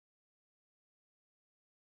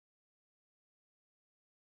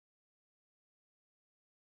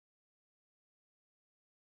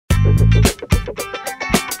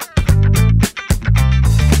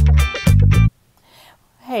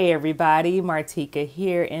Hey everybody, Martika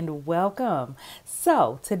here and welcome.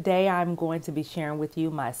 So today I'm going to be sharing with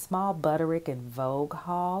you my small Butterick and Vogue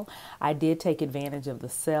haul. I did take advantage of the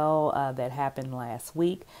sale that happened last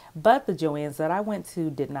week, but the Joann's that I went to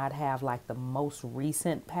did not have like the most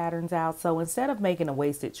recent patterns out. So instead of making a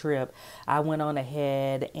wasted trip, I went on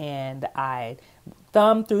ahead and I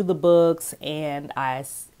thumbed through the books and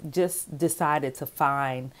just decided to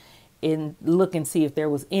find and look and see if there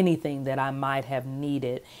was anything that I might have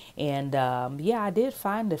needed. And yeah, I did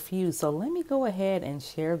find a few. So let me go ahead and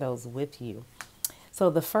share those with you. So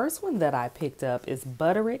the first one that I picked up is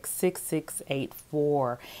Butterick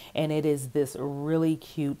 6684, and it is this really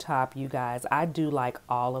cute top, you guys. I do like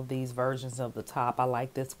all of these versions of the top. I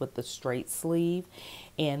like this with the straight sleeve,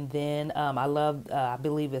 and then I love, I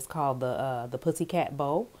believe it's called the Pussycat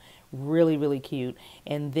bow. Really cute.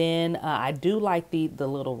 And then I do like the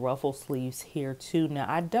little ruffle sleeves here too. Now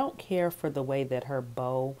I don't care for the way that her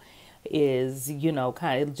bow is, you know,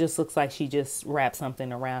 kind of, it just looks like she just wrapped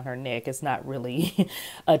something around her neck. It's not really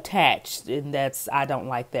attached, and I don't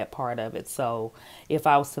like that part of it. So if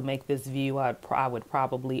I was to make this view, I would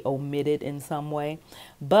probably omit it in some way.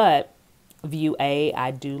 But view A, I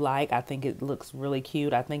do like. I think it looks really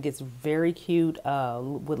cute. I think it's very cute.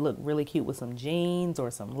 Would look really cute with some jeans or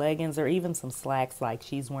some leggings or even some slacks like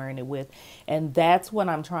she's wearing it with. And that's what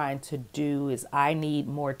I'm trying to do, is I need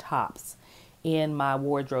more tops in my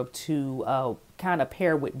wardrobe to kind of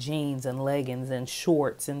pair with jeans and leggings and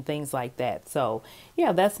shorts and things like that. So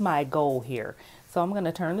yeah, that's my goal here. So I'm going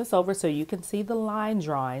to turn this over so you can see the line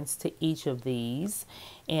drawings to each of these.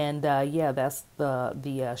 And yeah, that's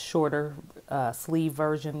the shorter sleeve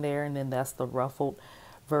version there. And then that's the ruffled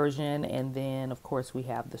version. And then of course we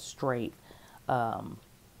have the straight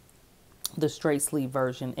sleeve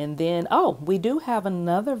version. And then, oh, we do have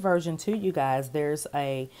another version too, you guys. There's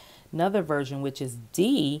another version, which is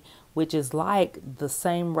D, which is like the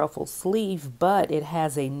same ruffled sleeve, but it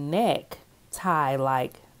has a neck tie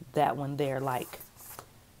like that one there, like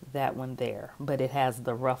that one there, but it has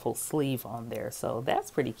the ruffled sleeve on there. So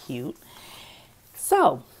that's pretty cute.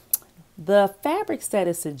 So the fabrics that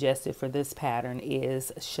is suggested for this pattern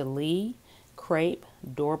is challis, crepe,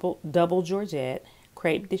 double georgette,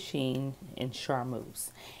 crepe de chine, and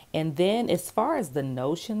charmeuse. And then as far as the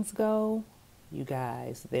notions go, you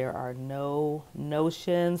guys, there are no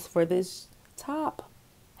notions for this top.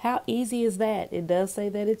 How easy is that? It does say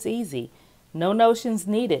that it's easy. No notions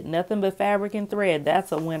needed, nothing but fabric and thread.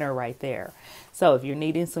 That's a winner right there. So if you're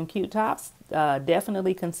needing some cute tops,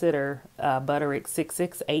 definitely consider Butterick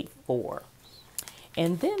 6684.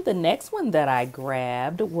 And then the next one that I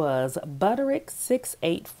grabbed was Butterick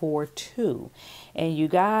 6842. And you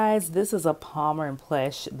guys, this is a Palmer and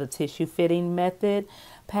Plesh, the tissue fitting method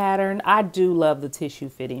pattern. I do love the tissue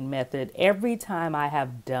fitting method. Every time I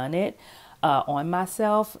have done it on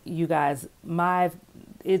myself, you guys,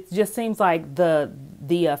 it just seems like the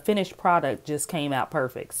finished product just came out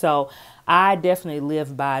perfect. So I definitely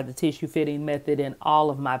live by the tissue fitting method in all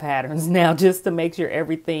of my patterns now, just to make sure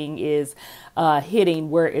everything is hitting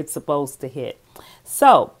where it's supposed to hit.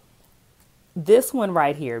 So this one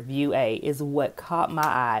right here, view A, is what caught my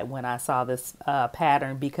eye when I saw this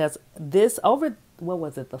pattern, because this over, what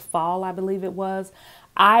was it, the fall, I believe it was,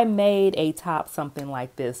 I made a top something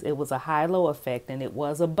like this. It was a high-low effect, and it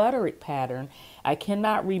was a Butterick pattern. I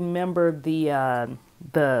cannot remember the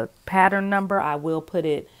pattern number. I will put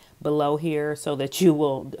it below here so that you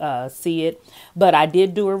will see it. But I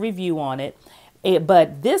did do a review on it.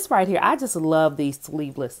 But this right here, I just love these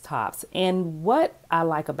sleeveless tops. And what I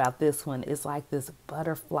like about this one is like this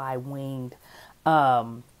butterfly winged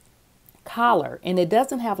collar, and it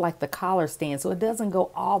doesn't have like the collar stand, so it doesn't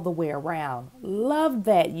go all the way around. Love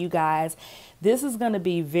that, you guys. This is going to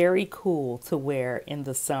be very cool to wear in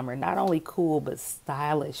the summer. Not only cool, but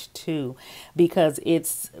stylish too, because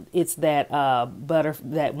it's that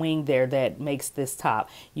that wing there that makes this top.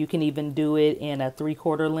 You can even do it in a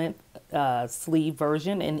 3/4 length sleeve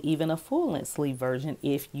version, and even a full length sleeve version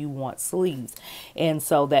if you want sleeves. And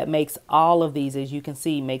so that makes all of these, as you can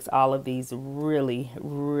see, makes all of these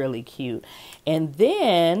really cute. And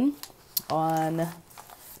then on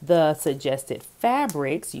the suggested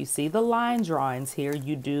fabrics, you see the line drawings here.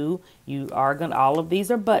 All of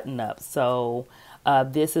these are button up. So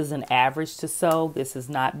this is an average to sew. This is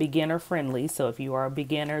not beginner friendly. So if you are a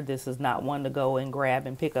beginner, this is not one to go and grab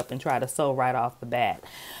and pick up and try to sew right off the bat.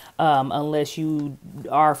 Unless you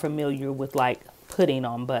are familiar with like putting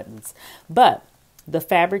on buttons. But The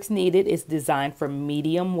fabrics needed is designed for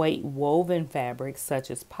medium weight woven fabrics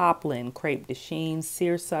such as poplin, crepe de chine,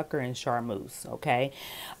 seersucker, and charmeuse. Okay.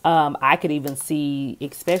 I could even see,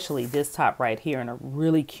 especially this top right here, in a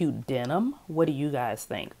really cute denim. What do you guys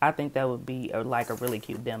think? I think that would be like a really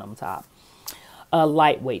cute denim top.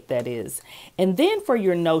 Lightweight, that is. And then for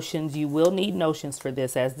your notions, you will need notions for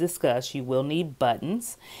this. As discussed, you will need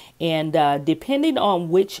buttons, and depending on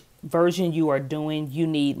which version you are doing, you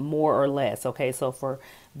need more or less. Okay, so for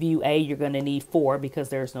view A, you're going to need 4 because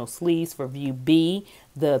there's no sleeves. For view B,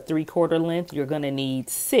 the 3/4 length, you're going to need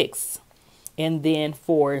 6. And then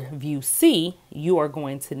for view C, you are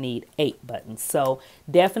going to need 8 buttons. So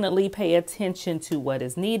definitely pay attention to what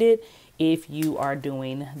is needed if you are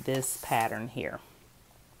doing this pattern here.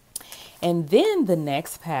 And then the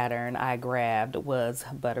next pattern I grabbed was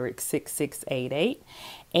Butterick 6688.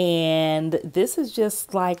 And this is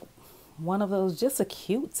just like one of those, just a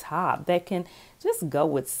cute top that can just go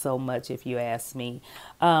with so much, if you ask me.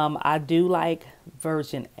 I do like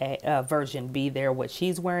version B there, what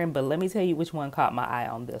she's wearing, but let me tell you which one caught my eye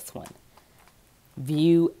on this one.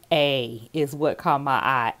 View A is what caught my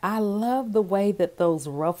eye. I love the way that those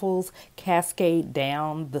ruffles cascade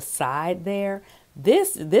down the side there.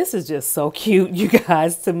 This is just so cute, you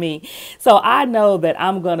guys, to me. So I know that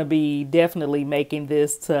I'm going to be definitely making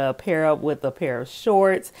this to pair up with a pair of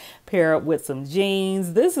shorts, pair up with some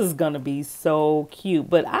jeans. This is going to be so cute.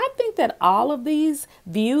 But I think that all of these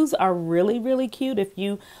views are really, really cute. If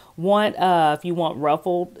you want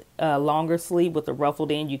ruffled longer sleeve with a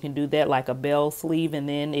ruffled end, you can do that like a bell sleeve. And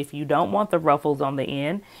then if you don't want the ruffles on the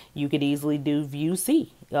end, you could easily do view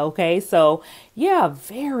C. Okay, so yeah,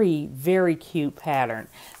 very, very cute pattern.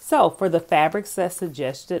 So for the fabrics that's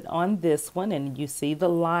suggested on this one, and you see the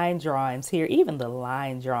line drawings here, even the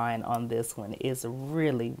line drawing on this one is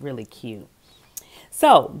really, really cute.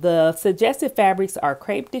 So the suggested fabrics are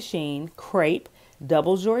crepe de chine, crepe,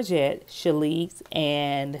 double georgette, challis,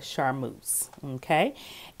 and charmeuse. Okay,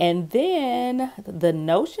 and then the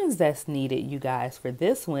notions that's needed, you guys, for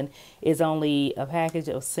this one is only a package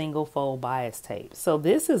of single fold bias tape. So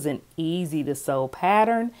this is an easy to sew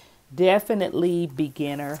pattern, definitely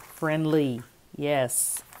beginner friendly.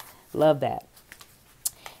 Yes, love that.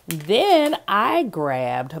 Then I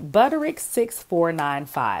grabbed Butterick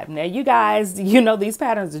 6495. Now, you guys, you know, these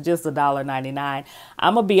patterns are just $1.99.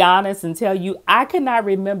 I'm going to be honest and tell you, I could not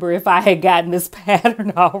remember if I had gotten this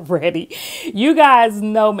pattern already. You guys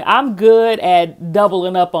know me. I'm good at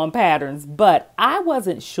doubling up on patterns, but I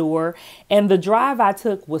wasn't sure. And the drive I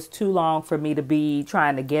took was too long for me to be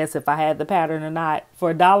trying to guess if I had the pattern or not.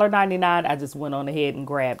 For $1.99, I just went on ahead and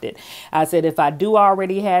grabbed it. I said, if I do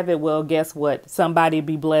already have it, well, guess what? Somebody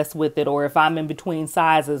be blessed with it. Or if I'm in between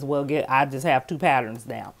sizes, well, I just have 2 patterns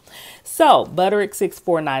now. So Butterick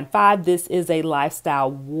 6495, this is a lifestyle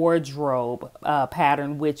wardrobe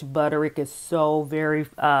pattern, which Butterick is so very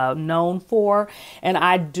known for. And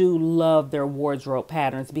I do love their wardrobe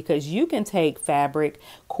patterns because you can take fabric,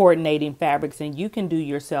 coordinating fabrics, and you can do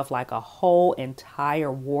yourself like a whole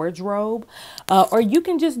entire wardrobe, or you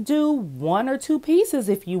can just do 1 or 2 pieces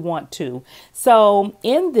if you want to. So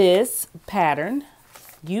in this pattern,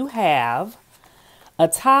 you have a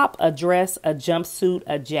top, a dress, a jumpsuit,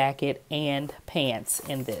 a jacket, and pants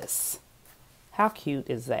in this. How cute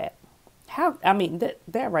is that? I mean,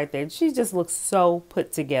 that right there, she just looks so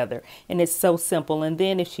put together, and it's so simple. And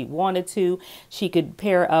then if she wanted to, she could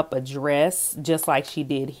pair up a dress just like she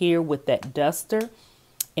did here with that duster.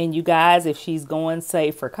 And you guys, if she's going, say,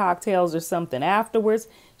 for cocktails or something afterwards,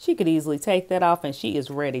 she could easily take that off and she is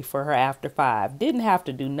ready for her after 5. Didn't have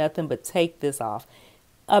to do nothing but take this off.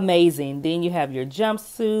 Amazing. Then you have your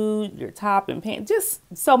jumpsuit, your top and pants, just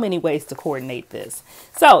so many ways to coordinate this.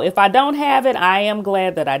 So if I don't have it, I am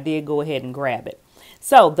glad that I did go ahead and grab it.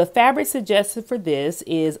 So the fabric suggested for this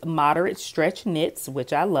is moderate stretch knits,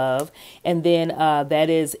 which I love. And then that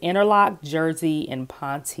is interlock, jersey, and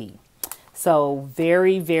ponte. So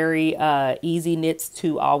very, very easy knits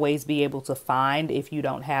to always be able to find if you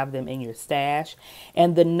don't have them in your stash.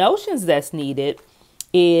 And the notions that's needed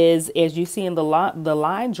is, as you see in the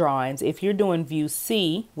line drawings, if you're doing view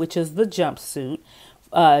C, which is the jumpsuit,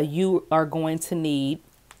 you are going to need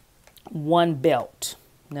 1 belt.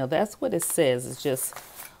 Now that's what it says. It's just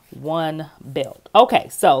 1 belt. Okay,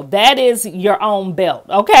 so that is your own belt.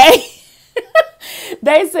 Okay.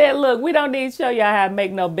 They said, look, we don't need to show y'all how to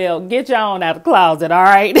make no belt. Get your own out of the closet, all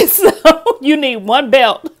right? So you need 1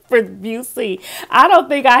 belt for view C. I don't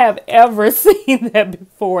think I have ever seen that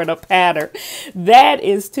before in a pattern. That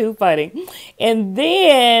is too funny. And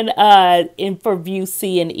then for view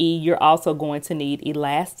C and E, you're also going to need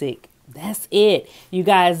elastic That's it. You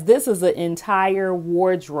guys, this is an entire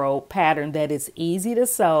wardrobe pattern that is easy to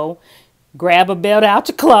sew. Grab a belt out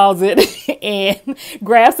your closet and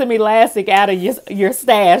grab some elastic out of your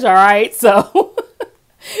stash, all right? So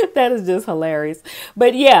that is just hilarious.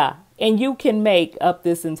 But yeah, and you can make up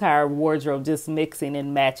this entire wardrobe just mixing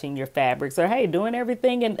and matching your fabrics. Or hey, doing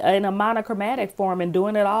everything in a monochromatic form and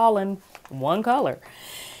doing it all in one color.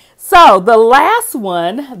 So the last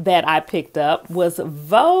one that I picked up was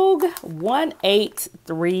Vogue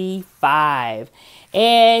 1835.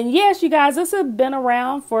 And yes, you guys, this has been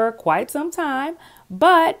around for quite some time,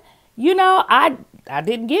 but you know, I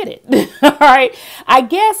didn't get it. All right. I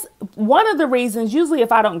guess one of the reasons, usually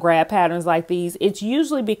if I don't grab patterns like these, it's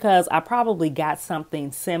usually because I probably got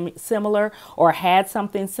something similar or had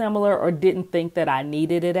something similar or didn't think that I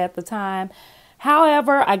needed it at the time.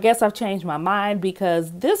 However, I guess I've changed my mind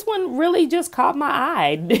because this one really just caught my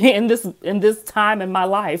eye in this time in my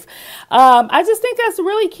life. I just think that's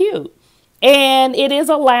really cute. And it is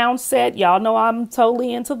a lounge set. Y'all know I'm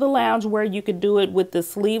totally into the lounge where you could do it with the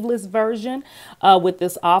sleeveless version with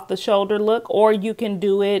this off the shoulder look, or you can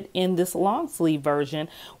do it in this long sleeve version,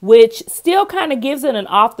 which still kind of gives it an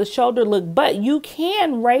off the shoulder look, but you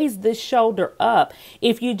can raise this shoulder up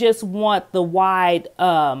if you just want the wide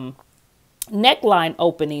neckline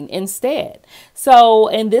opening instead. So,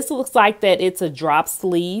 and this looks like that it's a drop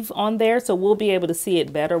sleeve on there, so we'll be able to see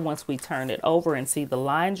it better once we turn it over and see the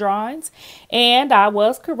line drawings. And I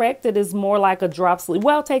was correct, it is more like a drop sleeve.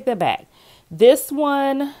 Well, take that back. This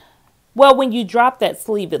one, well, when you drop that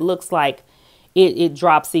sleeve, it looks like it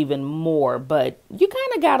drops even more, but you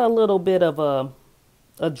kind of got a little bit of a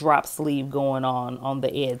drop sleeve going on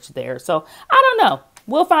the edge there. So I don't know.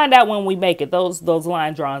 We'll find out when we make it. Those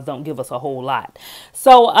line drawings don't give us a whole lot.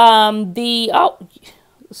 So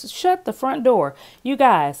shut the front door. You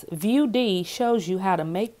guys, View D shows you how to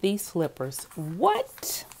make these slippers.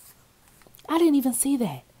 What? I didn't even see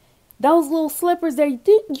that. Those little slippers there,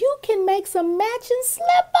 you can make some matching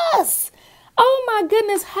slippers. Oh my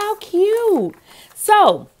goodness, how cute.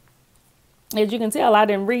 So, as you can tell, I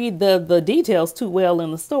didn't read the details too well in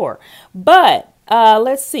the store. But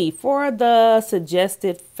let's see, for the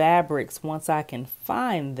suggested fabrics, once I can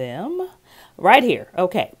find them, right here.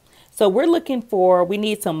 Okay, so we're looking for, we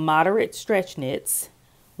need some moderate stretch knits.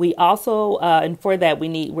 We also, and for that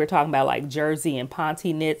we're talking about like jersey and ponte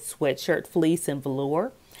knits, sweatshirt fleece and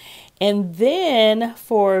velour. And then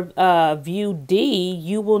for View D,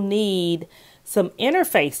 you will need some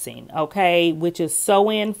interfacing, okay, which is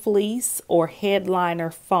sew-in fleece or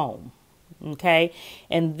headliner foam. Okay,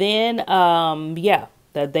 and then yeah,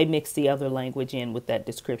 that they mix the other language in with that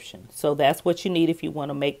description. So that's what you need if you want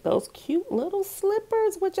to make those cute little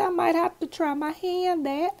slippers, which I might have to try my hand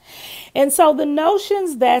at. And so the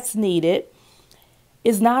notions that's needed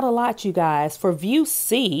is not a lot, you guys. For View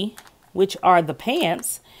C, which are the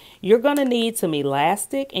pants, you're going to need some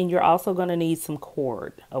elastic, and you're also going to need some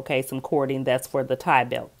cord, okay, some cording. That's for the tie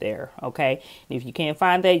belt there, okay. And if you can't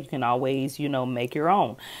find that, you can always, you know, make your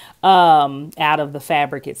own out of the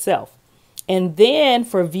fabric itself. And then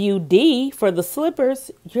for View D, for the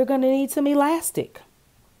slippers, you're going to need some elastic.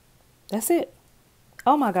 That's it.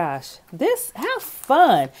 Oh my gosh, how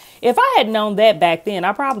fun. If I had known that back then,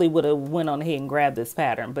 I probably would have went on ahead and grabbed this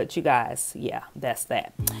pattern. But you guys, yeah, that's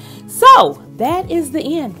that. So that is the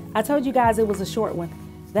end. I told you guys it was a short one.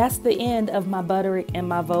 That's the end of my Butterick and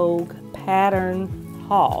my Vogue pattern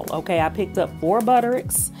haul. Okay, I picked up 4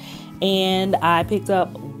 Buttericks and I picked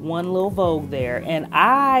up 1 little Vogue there. And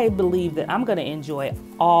I believe that I'm going to enjoy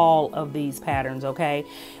all of these patterns, okay?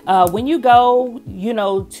 When you go, you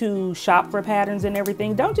know, to shop for patterns and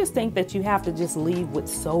everything, don't just think that you have to just leave with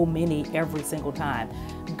so many every single time.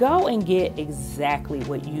 Go and get exactly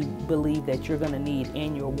what you believe that you're going to need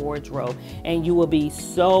in your wardrobe, and you will be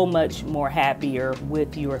so much more happier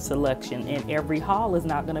with your selection. And every haul is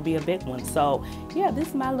not going to be a big one. So yeah, this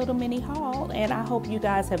is my little mini haul, and I hope you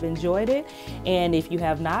guys have enjoyed it. And if you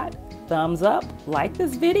have not, thumbs up, like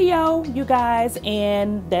this video, you guys,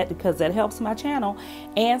 and because that helps my channel,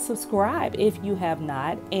 and subscribe if you have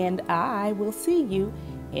not. And I will see you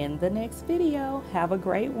in the next video. Have a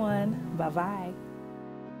great one. Bye-bye.